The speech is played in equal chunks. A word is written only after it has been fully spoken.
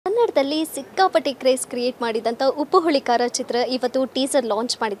ಕನ್ನಡದಲ್ಲಿ ಸಿಕ್ಕಾಪಟ್ಟೆ craze create ಮಾಡಿದಂಥ ಉಪ್ಪು ಹುಳಿ ಖಾರ ಚಿತ್ರ ಇವತ್ತು ಟೀಸರ್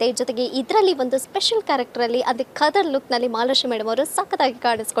ಲಾಂಚ್ ಮಾಡಿದೆ. ಜೊತೆಗೆ ಇದರಲ್ಲಿ ಒಂದು ಸ್ಪೆಷಲ್ ಕ್ಯಾರೆಕ್ಟರಲ್ಲಿ ಅದೇ ಖದರ್ ಲುಕ್ನಲ್ಲಿ ಮಾಲಾಶ್ರೀ ಮೇಡಮ್ ಅವರು ಸಖತ್ತಾಗಿ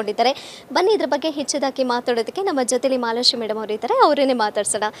ಕಾಣಿಸ್ಕೊಂಡಿದ್ದಾರೆ. ಬನ್ನಿ ಇದ್ರ ಬಗ್ಗೆ ಹೆಚ್ಚಿದಾಗಿ ಮಾತಾಡೋದಕ್ಕೆ ನಮ್ಮ ಜೊತೆಲಿ ಮಾಲಾಶ್ರೀ ಮೇಡಮ್ ಅವರು ಇದ್ದಾರೆ, ಅವರೇನೆ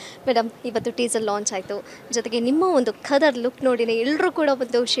ಮಾತಾಡ್ಸೋಣ. ಮೇಡಮ್, ಇವತ್ತು ಟೀಸರ್ ಲಾಂಚ್ ಆಯಿತು. ಜೊತೆಗೆ ನಿಮ್ಮ ಒಂದು ಖದರ್ ಲುಕ್ ನೋಡಿನೇ ಎಲ್ಲರೂ ಕೂಡ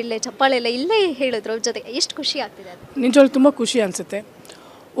ಒಂದು ಶಿಳ್ಳೆ ಚಪ್ಪಾಳೆ ಎಲ್ಲ ಇಲ್ಲೇ ಹೇಳಿದ್ರು. ಜೊತೆಗೆ ಎಷ್ಟು ಖುಷಿ ಆಗ್ತಿದೆ? ನಿಜವಾಗ್ಲೂ ತುಂಬ ಖುಷಿ ಅನಿಸುತ್ತೆ.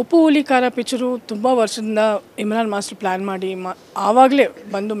 ಉಪ್ಪು ಹುಲಿ ಖಾರ ಪಿಕ್ಚರು ತುಂಬ ವರ್ಷದಿಂದ ಇಮ್ರಾನ್ ಮಾಸ್ಟರ್ ಪ್ಲ್ಯಾನ್ ಮಾಡಿ ಆವಾಗಲೇ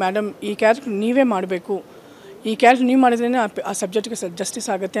ಬಂದು, ಮೇಡಮ್ ಈ ಕ್ಯಾರೆಕ್ಟರ್ ನೀವೇ ಮಾಡಬೇಕು, ಈ ಕ್ಯಾರೆಕ್ಟರ್ ನೀವು ಮಾಡಿದ್ರೇ ಆ ಸಬ್ಜೆಕ್ಟ್ಗೆ ಜಸ್ಟಿಸ್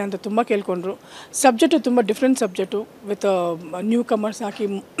ಆಗುತ್ತೆ ಅಂತ ತುಂಬ ಕೇಳ್ಕೊಂಡ್ರು. ಸಬ್ಜೆಕ್ಟು ತುಂಬ different subject with new comers ಹಾಕಿ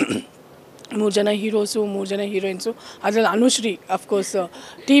 3 ಜನ ಹೀರೋಸು 3 ಜನ ಹೀರೋಯಿನ್ಸು. ಅದರಲ್ಲಿ ಅನುಶ್ರೀ ಅಫ್ಕೋರ್ಸ್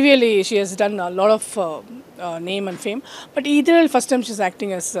ಟಿ ವಿಯಲ್ಲಿ she has done lot of name and fame. But ಇದರಲ್ಲಿ first time she is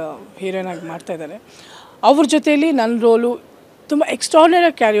acting as heroine ಆಗಿ ಮಾಡ್ತಾಯಿದ್ದಾರೆ. ಅವ್ರ ಜೊತೆಯಲ್ಲಿ ನನ್ನ ರೋಲು ತುಂಬ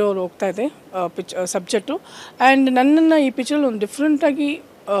ಎಕ್ಸ್ಟ್ರಾರ್ಡಿನರಿ ಕ್ಯಾರಿ ಓವರ್ ಹೋಗ್ತಾಯಿದೆ ಸಬ್ಜೆಕ್ಟು. ಆ್ಯಂಡ್ ನನ್ನನ್ನು ಈ ಪಿಕ್ಚರಲ್ಲಿ ಒಂದು ಡಿಫ್ರೆಂಟಾಗಿ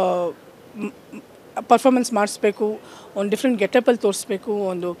ಪರ್ಫಾರ್ಮೆನ್ಸ್ ಮಾಡಿಸ್ಬೇಕು, ಒಂದು ಡಿಫ್ರೆಂಟ್ ಗೆಟಪಲ್ಲಿ ತೋರಿಸ್ಬೇಕು,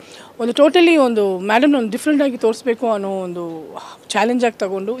 ಒಂದು ಟೋಟಲಿ ಒಂದು ಮೇಡಮ್ನ ಒಂದು ಡಿಫ್ರೆಂಟಾಗಿ ತೋರಿಸ್ಬೇಕು ಅನ್ನೋ ಒಂದು ಚಾಲೆಂಜಾಗಿ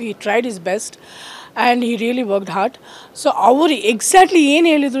ತಗೊಂಡು ಈ tried is best and he really worked hard. So ಅವರು ಎಕ್ಸಾಕ್ಟ್ಲಿ ಏನು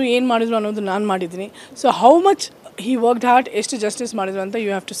ಹೇಳಿದರು, ಏನು ಮಾಡಿದ್ರು ಅನ್ನೋದು ನಾನು ಮಾಡಿದ್ದೀನಿ. So how much he worked hard, ಎಷ್ಟು ಜಸ್ಟಿಸ್ ಮಾಡಿದ್ರು ಅಂತ you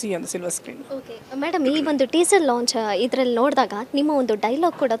have to C on the silver screen. Okay madam, ಈ ಒಂದು ಟೀಸರ್ ಲಾಂಚ್ ಇದರಲ್ಲಿ ನೋಡಿದಾಗ ನಿಮ್ಮ ಒಂದು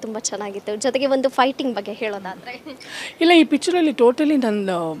ಡೈಲಾಗ್ ಕೂಡ ತುಂಬ ಚೆನ್ನಾಗಿತ್ತು. ಜೊತೆಗೆ ಒಂದು ಫೈಟಿಂಗ್ ಬಗ್ಗೆ ಹೇಳೋದಾದರೆ? ಇಲ್ಲ, ಈ ಪಿಕ್ಚರಲ್ಲಿ ಟೋಟಲಿ ನನ್ನ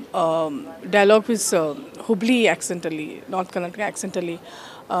dialogue is Hubli ಆ್ಯಕ್ಸೆಂಟಲ್ಲಿ, north Karnataka ಆ್ಯಕ್ಸೆಂಟಲ್ಲಿ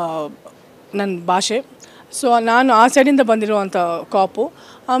ನನ್ನ ಭಾಷೆ. ಸೊ ನಾನು ಆ ಸೈಡಿಂದ ಬಂದಿರುವಂಥ ಕಾಪು.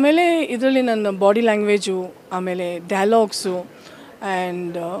 ಆಮೇಲೆ ಇದರಲ್ಲಿ ನನ್ನ ಬಾಡಿ ಲ್ಯಾಂಗ್ವೇಜು, ಆಮೇಲೆ ಡೈಲಾಗ್ಸು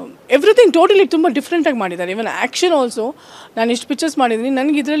ಆ್ಯಂಡ್ ಎವ್ರಿಥಿಂಗ್ ಟೋಟಲಿ ತುಂಬ ಡಿಫ್ರೆಂಟಾಗಿ ಮಾಡಿದ್ದಾರೆ. ಇವನ್ ಆ್ಯಕ್ಷನ್ ಆಲ್ಸೋ. ನಾನು ಇಷ್ಟು ಪಿಕ್ಚರ್ಸ್ ಮಾಡಿದ್ದೀನಿ,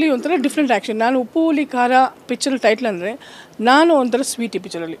 ನನಗೆ ಇದರಲ್ಲಿ ಒಂಥರ ಡಿಫ್ರೆಂಟ್ ಆ್ಯಕ್ಷನ್. ನಾನು ಉಪ್ಪು ಹುಲಿ ಖಾರ ಪಿಕ್ಚರ್ ಟೈಟ್ಲ್ ಅಂದರೆ ನಾನು ಒಂಥರ ಸ್ವೀಟ್ ಈ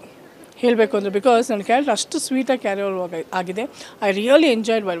ಪಿಕ್ಚರಲ್ಲಿ ಹೇಳಬೇಕು ಅಂದರೆ, ಬಿಕಾಸ್ ನನ್ನ ಕ್ಯಾರೆಕ್ಟರ್ ಅಷ್ಟು ಸ್ವೀಟಾಗಿ ಕ್ಯಾರಿ ಓವರ್ ಆಗಿದೆ. I really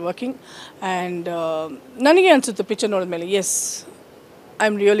enjoyed while working. And ನನಗೆ ಅನಿಸುತ್ತೆ ಪಿಕ್ಚರ್ ನೋಡಿದ್ಮೇಲೆ, S, I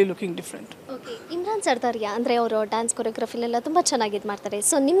am really looking different. Okay, Imran Sardhariya ಅಂದರೆ ಅವರು ಡ್ಯಾನ್ಸ್ ಕೊರಿಯೋಗ್ರಫಿಲೆಲ್ಲ ತುಂಬ ಚೆನ್ನಾಗಿ ಇದು ಮಾಡ್ತಾರೆ.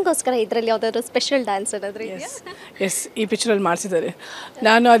 ಸೊ ನಿಮಗೋಸ್ಕರ ಇದರಲ್ಲಿ ಯಾವುದಾದ್ರು ಸ್ಪೆಷಲ್ ಡ್ಯಾನ್ಸ್ ಏನಾದರೂ? ಎಸ್, ಈ ಪಿಕ್ಚರಲ್ಲಿ ಮಾಡಿಸಿದ್ದಾರೆ.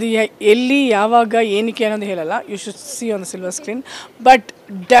 ನಾನು ಅದು ಎಲ್ಲಿ ಯಾವಾಗ ಏನಕ್ಕೆ ಅನ್ನೋದು ಹೇಳಲ್ಲ, you should see on the silver screen. But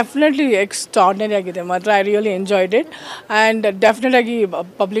definitely extraordinary ಆಗಿದೆ ಮಾತ್ರ. I really enjoyed it. And ಡೆಫಿನೆಟಾಗಿ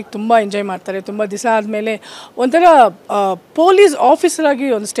public ತುಂಬ ಎಂಜಾಯ್ ಮಾಡ್ತಾರೆ. ತುಂಬ ದಿವಸ ಆದಮೇಲೆ ಒಂಥರ ಪೊಲೀಸ್ ಆಫೀಸರಾಗಿ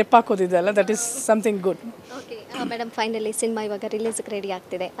ಒಂದು step ಹಾಕೋದಿದೆಯಲ್ಲ, that is something good. Okay madam, finally cinema ಇವಾಗ ರಿಲೀಸ್ಗೆ ರೆಡಿ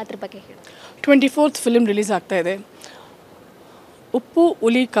ಆಗ್ತಿದೆ, ಅದ್ರ ಬಗ್ಗೆ ಹೇಳಿ. 24th ಫಿಲ್ಮ್ ರಿಲೀಸ್ ಆಗ್ತಾಯಿದೆ. ಉಪ್ಪು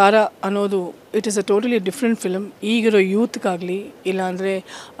ಹುಲಿ ಖಾರ ಅನ್ನೋದು it is a totally different film. ಈಗಿರೋ ಯೂತ್ಗಾಗಲಿ, ಇಲ್ಲಾಂದರೆ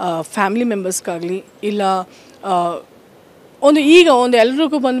ಫ್ಯಾಮಿಲಿ ಮೆಂಬರ್ಸ್ಗಾಗಲಿ, ಇಲ್ಲ ಒಂದು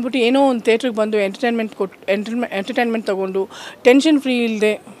ಎಲ್ರಿಗೂ ಬಂದುಬಿಟ್ಟು ಏನೋ ಒಂದು ಥಿಯೇಟ್ರಿಗೆ ಬಂದು ಎಂಟರ್ಟೈನ್ಮೆಂಟ್ ತೊಗೊಂಡು ಟೆನ್ಷನ್ ಫ್ರೀ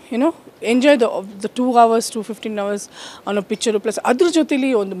ಇಲ್ಲದೆ enjoy the 2 hours to 15 hours ಅನ್ನೋ ಪಿಕ್ಚರು. ಪ್ಲಸ್ ಅದ್ರ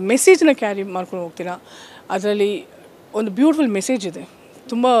ಜೊತೆಲಿ ಒಂದು ಮೆಸೇಜ್ನ ಕ್ಯಾರಿ ಮಾಡ್ಕೊಂಡು ಹೋಗ್ತೀರಾ. ಅದರಲ್ಲಿ ಒಂದು ಬ್ಯೂಟಿಫುಲ್ ಮೆಸೇಜ್ ಇದೆ,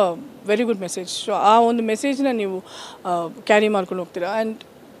 ತುಂಬ ವೆರಿ ಗುಡ್ ಮೆಸೇಜ್. ಸೊ ಆ ಒಂದು ಮೆಸೇಜ್ನ ನೀವು ಕ್ಯಾರಿ ಮಾಡ್ಕೊಂಡು ಹೋಗ್ತೀರಾ. And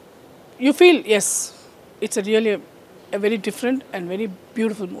you feel S, it's a really A very different and very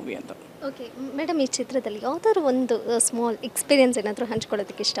beautiful movie ಅಂತ. ಓಕೆ ಮೇಡಮ್, ಈ ಚಿತ್ರದಲ್ಲಿ ಯಾವುದಾದ್ರು ಒಂದು ಸ್ಮಾಲ್ ಎಕ್ಸ್ಪೀರಿಯನ್ಸ್ ಏನಾದರೂ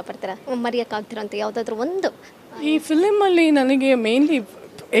ಹಂಚ್ಕೊಳ್ಳೋದಕ್ಕೆ ಇಷ್ಟಪಡ್ತೀರಾ? ಮರೆಯೋಕ್ಕಾಗ್ತಿರೋಂಥ ಯಾವುದಾದ್ರೂ ಒಂದು? ಈ ಫಿಲಿಮಲ್ಲಿ ನನಗೆ ಮೇನ್ಲಿ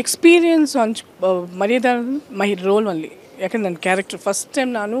ಎಕ್ಸ್ಪೀರಿಯನ್ಸ್ ಮರ್ಯಾದ ಮೈ ರೋಲ್ನಲ್ಲಿ. ಯಾಕಂದರೆ ನನ್ನ ಕ್ಯಾರೆಕ್ಟರ್ ಫಸ್ಟ್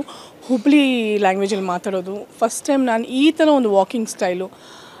ಟೈಮ್ ನಾನು ಹುಬ್ಳಿ ಲ್ಯಾಂಗ್ವೇಜಲ್ಲಿ ಮಾತಾಡೋದು, ಫಸ್ಟ್ ಟೈಮ್ ನಾನು ಈ ಥರ ಒಂದು walking style,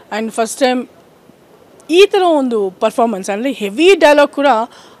 and first time ಈ ಥರ ಒಂದು ಪರ್ಫಾರ್ಮೆನ್ಸ್. ಅಂದರೆ ಹೆವಿ ಡೈಲಾಗ್ ಕೂಡ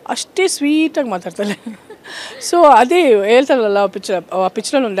ಅಷ್ಟೇ ಸ್ವೀಟಾಗಿ ಮಾತಾಡ್ತಾರೆ. ಸೊ ಅದೇ ಹೇಳ್ತಾರಲ್ಲ, ಆ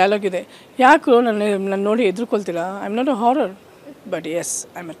ಪಿಕ್ಚರಲ್ಲಿ ಒಂದು ಡೈಲಾಗ್ ಇದೆ, ಯಾಕೋ ನನ್ನ ನೋಡಿ ಎದುರ್ಕೊಳ್ತೀರಾ, I am not a horror but S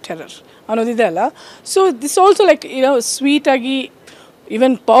I am a terror ಅನ್ನೋದಿದೆ ಅಲ್ಲ. So this also like ಸ್ವೀಟಾಗಿ,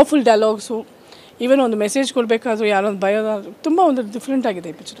 even powerful dialogues, even ಒಂದು ಮೆಸೇಜ್ ಕೊಡಬೇಕಾದ್ರೂ ಯಾರೊಂದು ಭಯೋದಾದ್ರು ತುಂಬ ಒಂದು ಡಿಫ್ರೆಂಟ್ ಆಗಿದೆ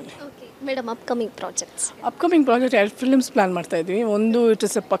ಈ ಪಿಕ್ಚರಲ್ಲಿ. Madam, upcoming project 2 films plan ಮಾಡ್ತಾಯಿದ್ವಿ. ಒಂದು ಇಟ್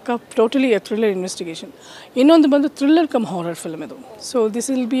ಇಸ್ ಪಕ್ಕ ಟೋಟಲಿ ಎ ಥ್ರಿಲ್ಲರ್ ಇನ್ವೆಸ್ಟಿಗೇಷನ್, ಇನ್ನೊಂದು ಬಂದು ಥ್ರಿಲ್ಲರ್ ಕಮ್ ಹಾರರ್ ಫಿಲ್ಮ್ ಇದು. So this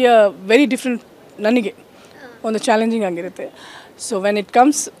will be a very different, ನನಗೆ ಒಂದು ಚಾಲೆಂಜಿಂಗ್ ಆಗಿರುತ್ತೆ. ಸೊ ವೆನ್ ಇಟ್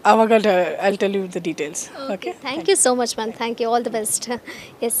ಕಮ್ಸ್ ಆವಾಗ I tell you the details. Okay, thank you so much ma'am, thank you, all the best.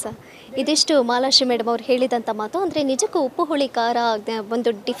 S, ಇದಿಷ್ಟು Malashri madam ಅವ್ರು ಹೇಳಿದಂಥ ಮಾತು. ಅಂದರೆ ನಿಜಕ್ಕೂ ಉಪ್ಪು ಹುಳಿ ಖಾರ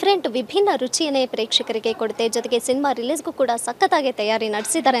ಒಂದು ಡಿಫ್ರೆಂಟ್ ವಿಭಿನ್ನ ರುಚಿಯನ್ನೇ ಪ್ರೇಕ್ಷಕರಿಗೆ ಕೊಡುತ್ತೆ. ಜೊತೆಗೆ ಸಿನಿಮಾ ರಿಲೀಸ್ಗೂ ಕೂಡ ಸಖತ್ತಾಗಿ ತಯಾರಿ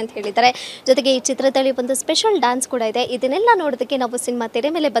ನಡೆಸಿದ್ದಾರೆ ಅಂತ ಹೇಳಿದ್ದಾರೆ. ಜೊತೆಗೆ ಈ ಚಿತ್ರದಲ್ಲಿ ಒಂದು ಸ್ಪೆಷಲ್ ಡ್ಯಾನ್ಸ್ ಕೂಡ ಇದೆ. ಇದನ್ನೆಲ್ಲ ನೋಡೋದಕ್ಕೆ ನಾವು ಸಿನಿಮಾ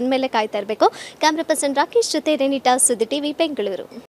ತೆರೆ ಮೇಲೆ ಬಂದ ಮೇಲೆ ಕಾಯ್ತಾ ಇರಬೇಕು. ಕ್ಯಾಮ್ರಾ ಪರ್ಸನ್ ರಾಕೇಶ್ ಜೊತೆ ರೇನಿಟಾ, ಸುದ್ದಿ ಟಿವಿ, ಬೆಂಗಳೂರು.